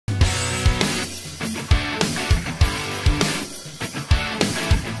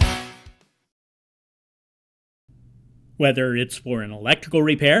Whether it's for an electrical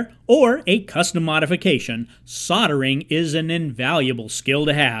repair or a custom modification, soldering is an invaluable skill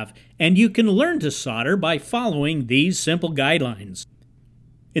to have, and you can learn to solder by following these simple guidelines.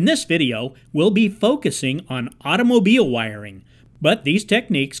 In this video, we'll be focusing on automobile wiring, but these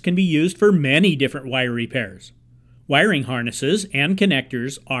techniques can be used for many different wire repairs. Wiring harnesses and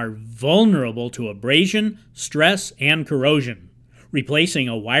connectors are vulnerable to abrasion, stress, and corrosion. Replacing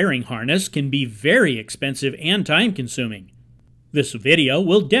a wiring harness can be very expensive and time-consuming. This video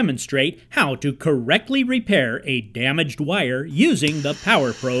will demonstrate how to correctly repair a damaged wire using the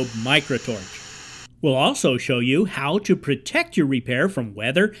Power Probe microtorch. We'll also show you how to protect your repair from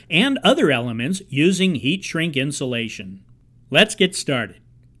weather and other elements using heat shrink insulation. Let's get started.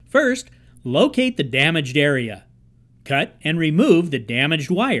 First, locate the damaged area. Cut and remove the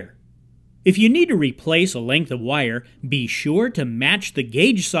damaged wire. If you need to replace a length of wire, be sure to match the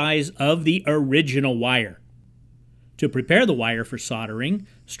gauge size of the original wire. To prepare the wire for soldering,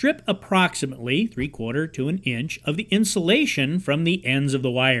 strip approximately 3/4 to an inch of the insulation from the ends of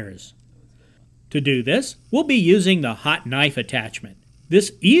the wires. To do this, we'll be using the hot knife attachment.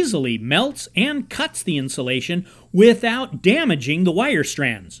 This easily melts and cuts the insulation without damaging the wire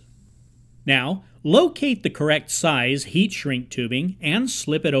strands. Now, locate the correct size heat shrink tubing and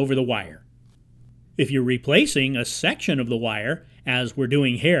slip it over the wire. If you're replacing a section of the wire, as we're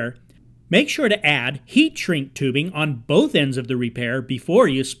doing here, make sure to add heat shrink tubing on both ends of the repair before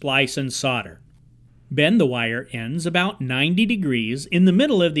you splice and solder. Bend the wire ends about 90 degrees in the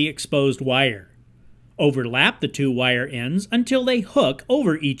middle of the exposed wire. Overlap the two wire ends until they hook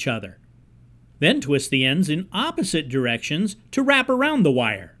over each other. Then twist the ends in opposite directions to wrap around the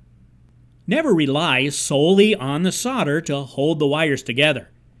wire. Never rely solely on the solder to hold the wires together.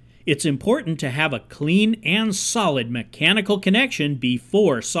 It's important to have a clean and solid mechanical connection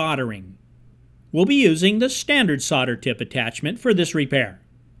before soldering. We'll be using the standard solder tip attachment for this repair.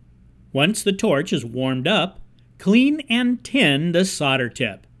 Once the torch is warmed up, clean and tin the solder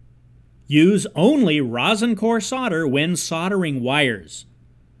tip. Use only rosin core solder when soldering wires.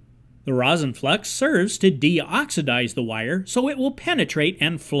 The rosin flux serves to deoxidize the wire so it will penetrate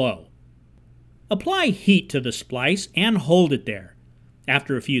and flow. Apply heat to the splice and hold it there.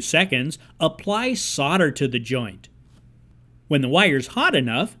 After a few seconds, apply solder to the joint. When the wire's hot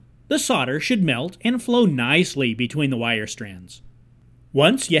enough, the solder should melt and flow nicely between the wire strands.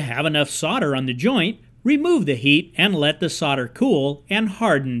 Once you have enough solder on the joint, remove the heat and let the solder cool and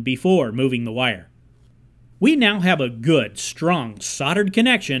harden before moving the wire. We now have a good, strong soldered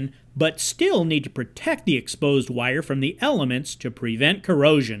connection, but still need to protect the exposed wire from the elements to prevent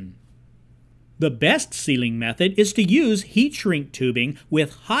corrosion. The best sealing method is to use heat shrink tubing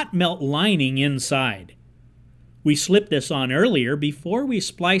with hot melt lining inside. We slipped this on earlier before we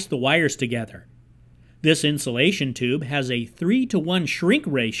spliced the wires together. This insulation tube has a 3:1 shrink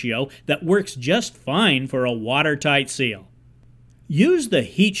ratio that works just fine for a watertight seal. Use the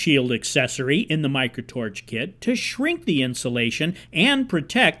heat shield accessory in the microtorch kit to shrink the insulation and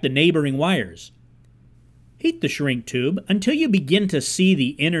protect the neighboring wires. Heat the shrink tube until you begin to see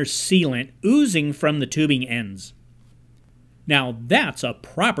the inner sealant oozing from the tubing ends. Now that's a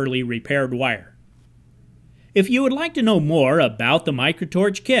properly repaired wire. If you would like to know more about the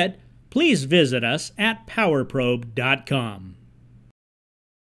microtorch kit, please visit us at powerprobe.com.